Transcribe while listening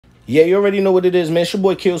Yeah, you already know what it is, man. It's your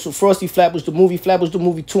boy Kill. So Frosty, Flatbush the movie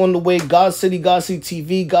 2 on the way. God City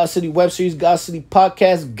TV, God City web series, God City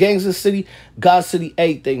podcast, Gangster City, God City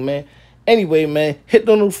everything, man. Anyway, man, hit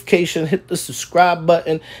the notification, hit the subscribe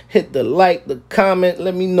button, hit the like, the comment.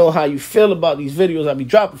 Let me know how you feel about these videos I be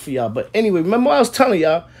dropping for y'all. But anyway, remember I was telling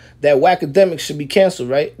y'all that Akademiks should be canceled,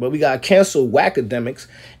 right? But we got to cancel Akademiks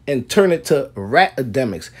and turn it to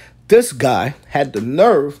Akademiks. This guy had the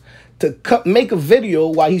nerve to make a video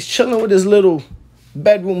while he's chilling with his little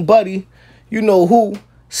bedroom buddy, you know who,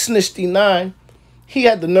 Snitchy9. He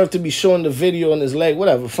had the nerve to be showing the video on his leg,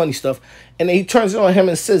 whatever, funny stuff. And then he turns it on him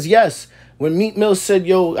and says, yes, when Meek Mill said,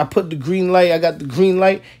 yo, I put the green light, I got the green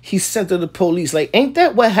light, he sent to the police. Like, ain't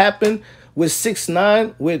that what happened with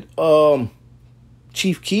 6ix9ine, with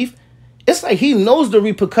Chief Keef? It's like he knows the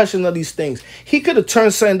repercussion of these things. He could have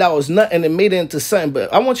turned something that was nothing and made it into something,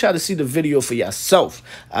 but I want y'all to see the video for yourself.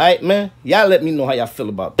 All right, man? Y'all let me know how y'all feel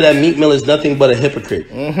about that. Meek Mill is nothing but a hypocrite.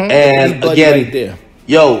 And again, right there.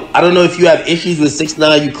 Yo, I don't know if you have issues with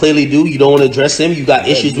 6ix9ine. You clearly do. You don't want to address him. You got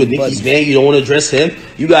issues with Nicki's man. You don't want to address him.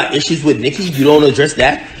 You got issues with Nicki. You don't want to address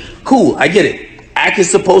that. Cool, I get it. Ak is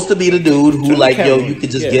supposed to be the dude who, like, yo, you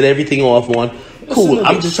could just get everything off on. Cool,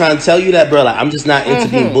 I'm just trying to tell you that, bro. Like, I'm just not into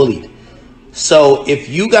being bullied. So if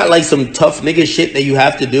you got like some tough nigga shit that you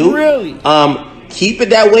have to do, keep it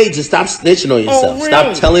that way. Just stop snitching on yourself.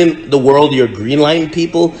 Stop telling the world you're greenlighting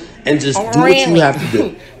people and just do what you have to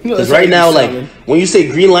do. Because right now, like, when you say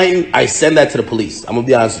greenlighting, I send that to the police. I'm gonna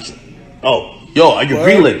be honest with you. Oh, yo, are you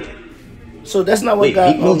greenlit? So that's not what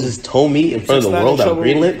Meek Mill just told me in front of the world I'm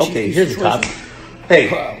greenlit. Okay, here's the cop.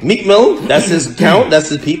 Hey, Meek Mill, that's his account, that's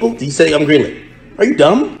his people. He said I'm greenlit. Are you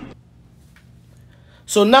dumb?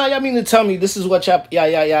 So now y'all mean to tell me this is what y'all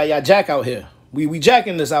jack out here? We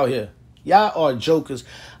jacking this out here. Y'all are jokers.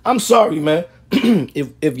 I'm sorry, man.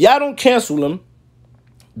 if y'all don't cancel them,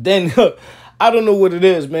 then I don't know what it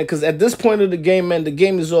is, man. Because at this point of the game, man, the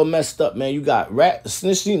game is all messed up, man. You got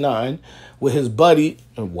Snitchy9 with his buddy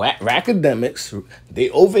Akademiks. They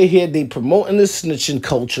over here, they promoting the snitching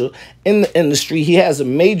culture in the industry. He has a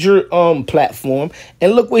major platform,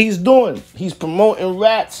 and look what he's doing. He's promoting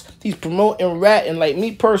rats. He's promoting rat, and like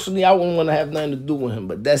me personally, I wouldn't want to have nothing to do with him,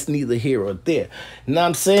 but that's neither here or there. You know what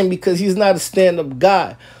I'm saying? Because he's not a stand-up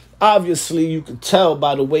guy. Obviously, you can tell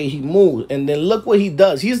by the way he moves. And then look what he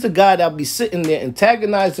does. He's the guy that'll be sitting there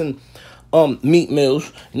antagonizing Meek Mills,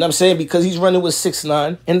 you know what I'm saying, because he's running with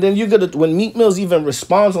 6ix9ine. And then you're gonna, when Meek Mills even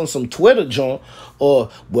responds on some Twitter joint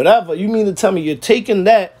or whatever, you mean to tell me you're taking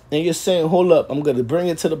that and you're saying, hold up, I'm gonna bring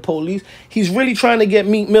it to the police? He's really trying to get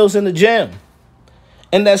Meek Mills in the jam.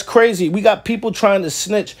 And that's crazy. We got people trying to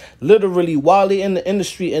snitch literally while they're in the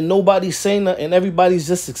industry and nobody's saying nothing and everybody's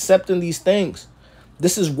just accepting these things.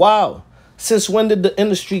 This is wild. Since when did the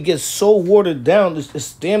industry get so watered down?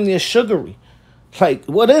 It's damn near sugary. Like,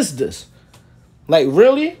 what is this? Like,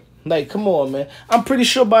 really? Like, come on, man. I'm pretty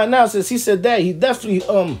sure by now, since he said that, he definitely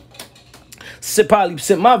probably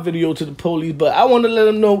sent my video to the police, but I want to let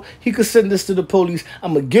him know he could send this to the police.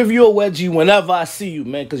 I'm going to give you a wedgie whenever I see you,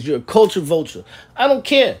 man, because you're a culture vulture. I don't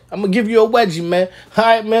care. I'm going to give you a wedgie, man. All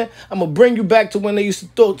right, man? I'm going to bring you back to when they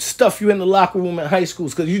used to stuff you in the locker room in high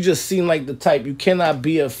schools, because you just seem like the type. You cannot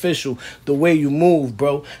be official the way you move,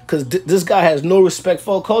 bro, because this guy has no respect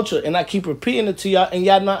for culture, and I keep repeating it to y'all, and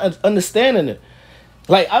y'all not understanding it.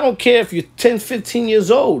 Like, I don't care if you're 10, 15 years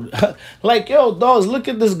old. Like, yo, dogs, look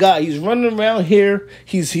at this guy. He's running around here.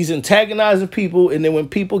 He's antagonizing people. And then when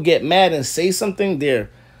people get mad and say something,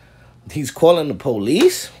 he's calling the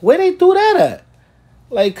police? Where they do that at?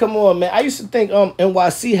 Like, come on, man. I used to think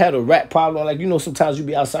NYC had a rat problem. Like, you know, sometimes you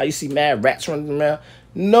be outside, you see mad rats running around.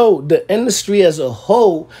 No, the industry as a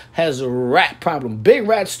whole has a rat problem. Big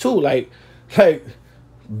rats, too. Like,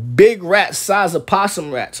 big rats size of possum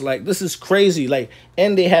rats. Like, this is crazy. Like,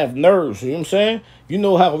 and they have nerves. You know what I'm saying? You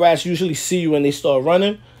know how rats usually see you when they start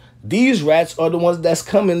running? These rats are the ones that's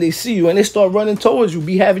coming. They see you and they start running towards you,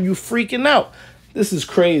 be having you freaking out. This is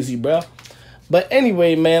crazy, bro. But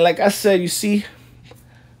anyway, man, like I said, you see,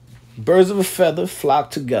 birds of a feather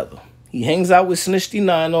flock together. He hangs out with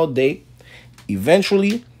Snitchy9 all day.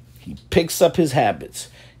 Eventually, he picks up his habits.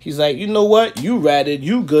 He's like, you know what? You ratted.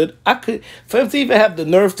 You good. For him to even have the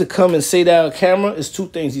nerve to come and say that on camera is two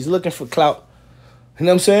things. He's looking for clout. You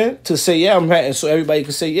know what I'm saying? To say, yeah, I'm ratting. So everybody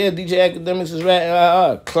can say, yeah, DJ Akademiks is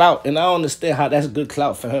ratting. Clout. And I don't understand how that's good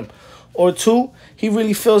clout for him. Or two, he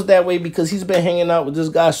really feels that way because he's been hanging out with this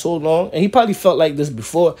guy so long. And he probably felt like this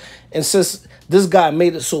before. And since this guy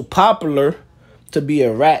made it so popular to be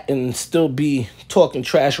a rat and still be talking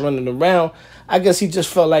trash running around, I guess he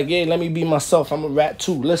just felt like, yeah, let me be myself. I'm a rat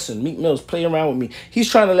too. Listen, Meek Mill's play around with me. He's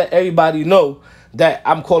trying to let everybody know that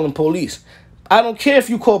I'm calling police. I don't care if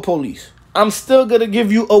you call police. I'm still gonna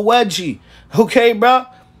give you a wedgie. Okay, bro?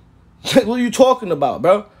 What are you talking about,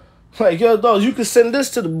 bro? Like, yo, dogs, you can send this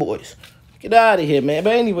to the boys. Get out of here, man.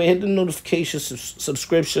 But anyway, hit the notification,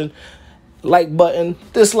 subscription, like button,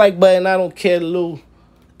 dislike button. I don't care, the little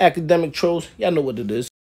academic trolls. Y'all know what it is.